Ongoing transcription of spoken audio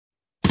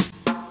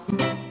Hi,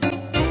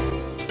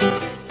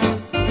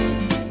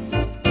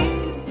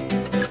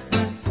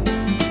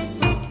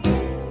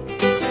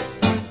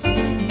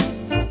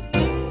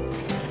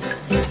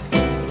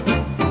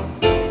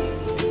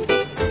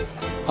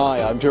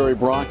 I'm Jerry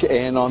Brock,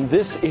 and on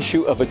this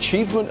issue of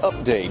Achievement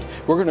Update,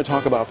 we're going to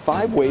talk about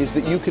 5 ways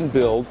that you can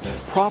build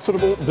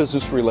profitable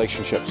business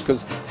relationships,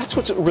 because that's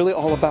what's really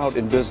all about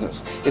in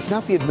business. It's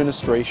not the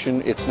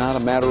administration, it's not a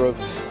matter of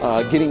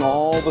getting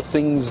all the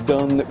things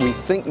done that we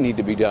think need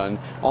to be done,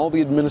 all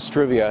the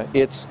administrivia.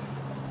 It's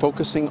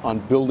focusing on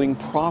building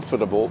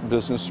profitable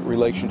business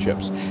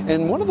relationships.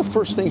 And one of the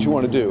first things you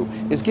want to do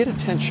is get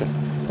attention.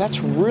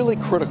 That's really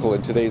critical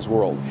in today's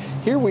world.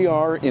 Here we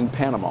are in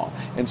Panama,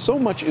 and so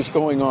much is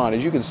going on,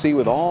 as you can see,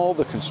 with all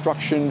the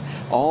construction,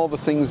 all the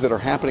things that are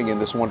happening in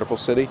this wonderful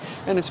city,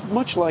 and it's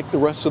much like the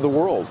rest of the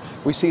world.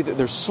 We see that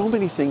there's so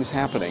many things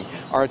happening.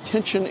 Our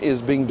attention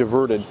is being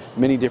diverted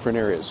many different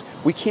areas.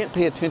 We can't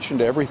pay attention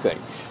to everything.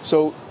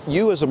 So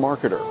you as a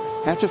marketer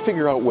have to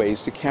figure out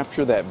ways to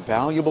capture that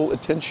valuable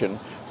attention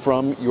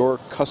from your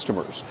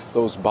customers,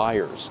 those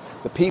buyers,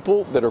 the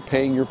people that are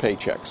paying your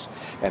paychecks.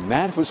 And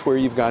that was where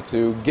you've got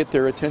to get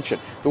their attention.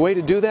 The way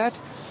to do that?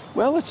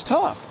 Well, it's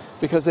tough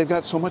because they've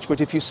got so much,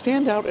 but if you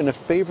stand out in a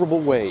favorable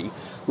way,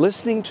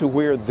 listening to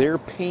where their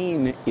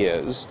pain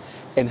is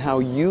and how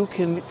you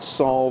can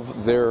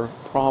solve their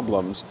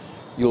problems,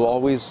 you'll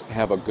always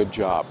have a good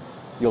job.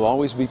 You'll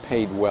always be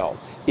paid well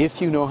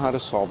if you know how to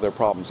solve their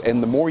problems.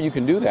 And the more you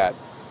can do that,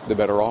 the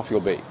better off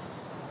you'll be.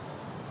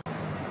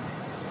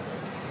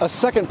 A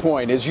second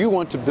point is you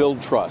want to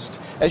build trust.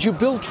 As you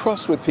build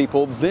trust with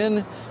people,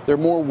 then they're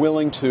more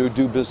willing to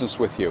do business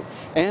with you.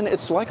 And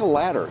it's like a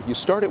ladder. You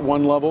start at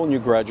one level and you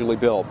gradually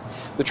build.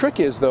 The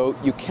trick is, though,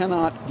 you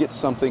cannot get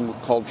something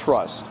called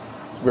trust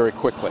very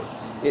quickly.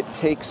 It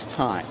takes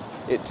time.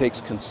 It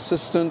takes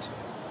consistent,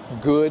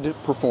 good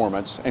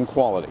performance and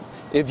quality.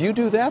 If you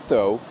do that,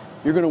 though,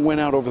 you're going to win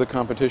out over the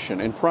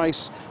competition, and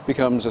price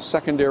becomes a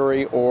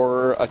secondary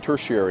or a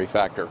tertiary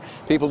factor.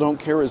 People don't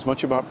care as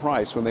much about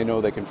price when they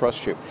know they can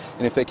trust you.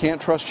 And if they can't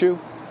trust you,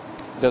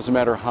 it doesn't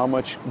matter how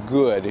much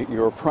good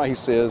your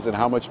price is and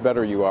how much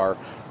better you are,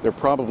 they're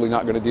probably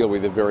not going to deal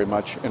with it very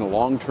much in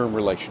long-term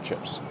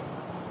relationships.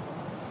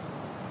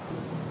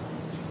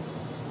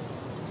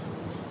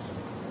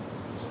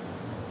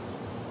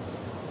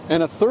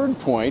 And a third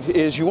point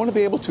is you want to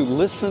be able to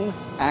listen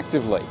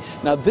actively.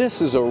 Now, this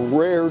is a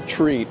rare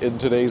treat in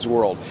today's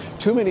world.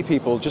 Too many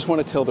people just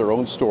want to tell their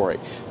own story.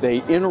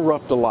 They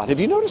interrupt a lot. Have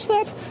you noticed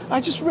that?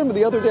 I just remember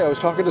the other day I was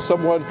talking to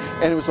someone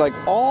and it was like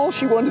all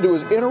she wanted to do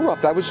was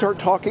interrupt. I would start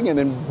talking and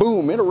then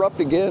boom,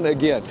 interrupt again.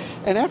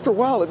 And after a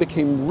while it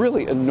became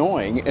really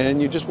annoying and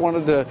you just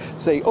wanted to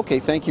say, okay,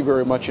 thank you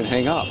very much and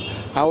hang up.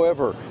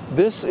 However,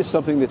 this is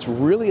something that's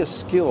really a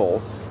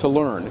skill to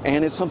learn,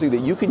 and it's something that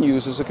you can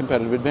use as a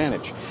competitive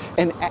advantage.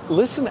 And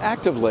listen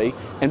actively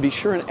and be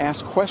sure and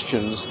ask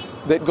questions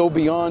that go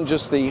beyond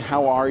just the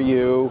how are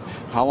you,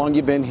 how long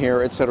you been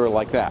here, etc.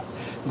 like that.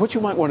 What you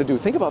might want to do,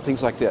 think about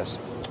things like this.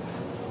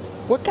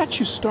 What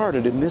got you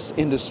started in this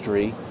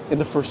industry in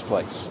the first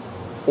place?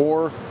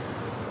 Or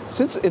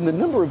since in the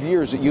number of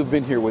years that you've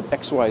been here with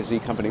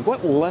XYZ company,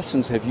 what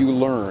lessons have you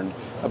learned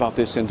about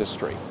this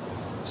industry?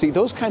 See,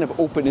 those kind of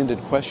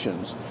open-ended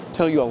questions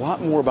tell you a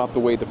lot more about the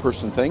way the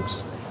person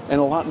thinks and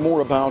a lot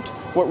more about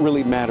what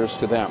really matters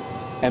to them.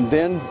 And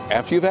then,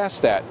 after you've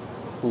asked that,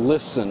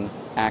 listen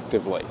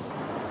actively.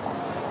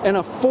 And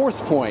a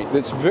fourth point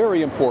that's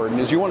very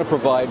important is you want to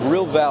provide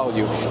real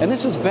value. And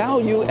this is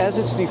value as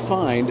it's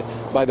defined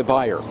by the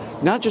buyer.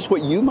 Not just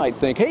what you might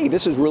think, hey,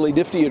 this is really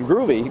nifty and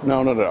groovy.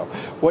 No.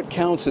 What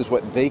counts is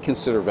what they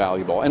consider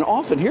valuable. And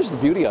often, here's the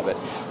beauty of it,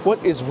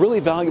 what is really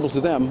valuable to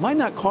them might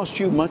not cost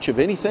you much of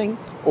anything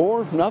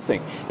or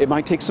nothing. It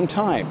might take some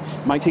time,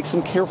 it might take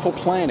some careful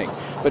planning,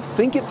 but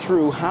think it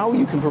through how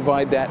you can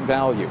provide that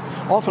value.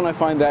 Often I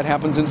find that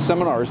happens in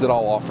seminars that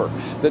I'll offer,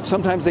 that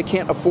sometimes they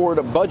can't afford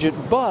a budget,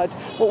 but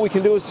what we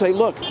can do is say,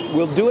 look,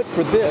 we'll do it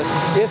for this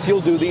if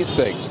you'll do these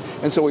things.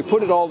 And so we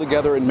put it all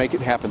together and make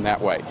it happen that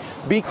way.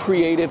 Be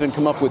creative and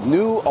come up with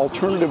new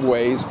alternative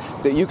ways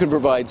that you can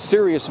provide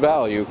serious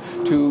value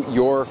to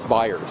your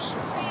buyers.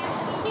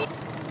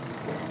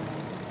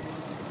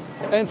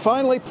 And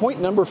finally,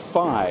 point number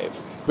 5,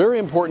 very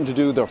important to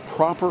do the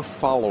proper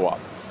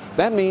follow-up.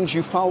 That means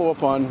you follow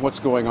up on what's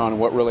going on and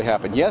what really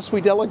happened. Yes,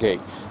 we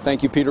delegate.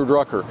 Thank you, Peter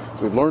Drucker.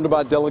 We've learned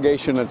about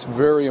delegation. It's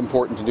very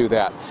important to do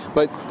that.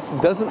 But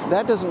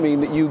that doesn't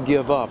mean that you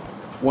give up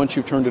once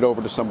you've turned it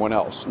over to someone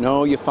else.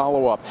 No, you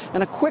follow up.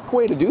 And a quick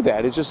way to do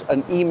that is just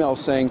an email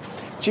saying,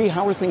 gee,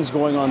 how are things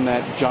going on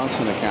that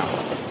Johnson account?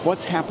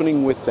 What's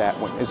happening with that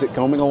one? Is it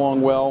going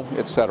along well,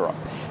 etc.?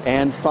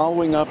 And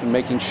following up and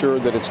making sure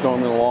that it's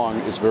going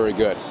along is very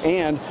good.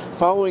 And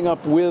following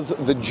up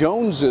with the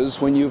Joneses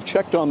when you've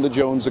checked on the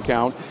Jones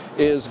account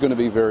is going to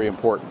be very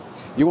important.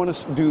 You want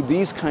to do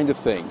these kind of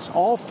things.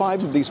 All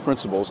 5 of these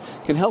principles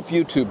can help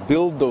you to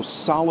build those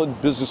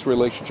solid business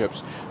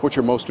relationships, which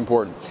are most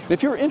important. And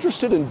if you're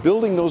interested in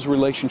building those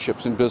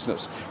relationships in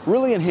business,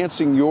 really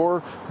enhancing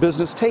your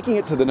business, taking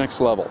it to the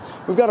next level,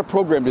 we've got a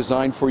program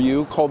designed for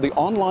you called the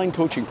Online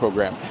Coaching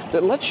Program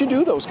that lets you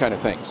do those kind of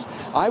things.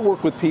 I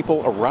work with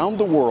people around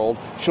the world,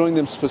 showing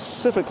them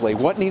specifically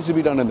what needs to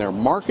be done in their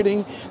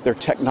marketing, their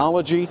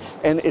technology,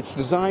 and it's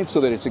designed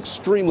so that it's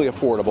extremely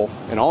affordable.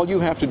 And all you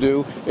have to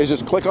do is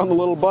just click on the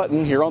little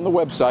button here on the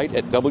website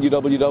at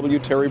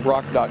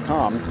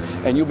www.terrybrock.com,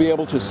 and you'll be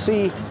able to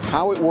see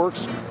how it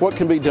works, what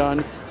can be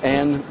done,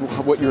 and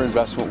what your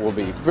investment will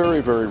be.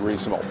 Very, very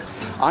reasonable.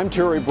 I'm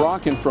Terry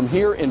Brock, and from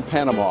here in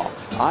Panama,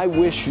 I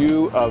wish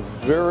you a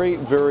very,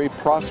 very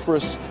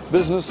prosperous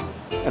business,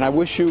 and I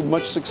wish you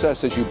much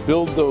success as you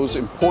build those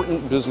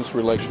important business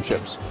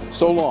relationships.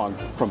 So long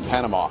from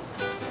Panama.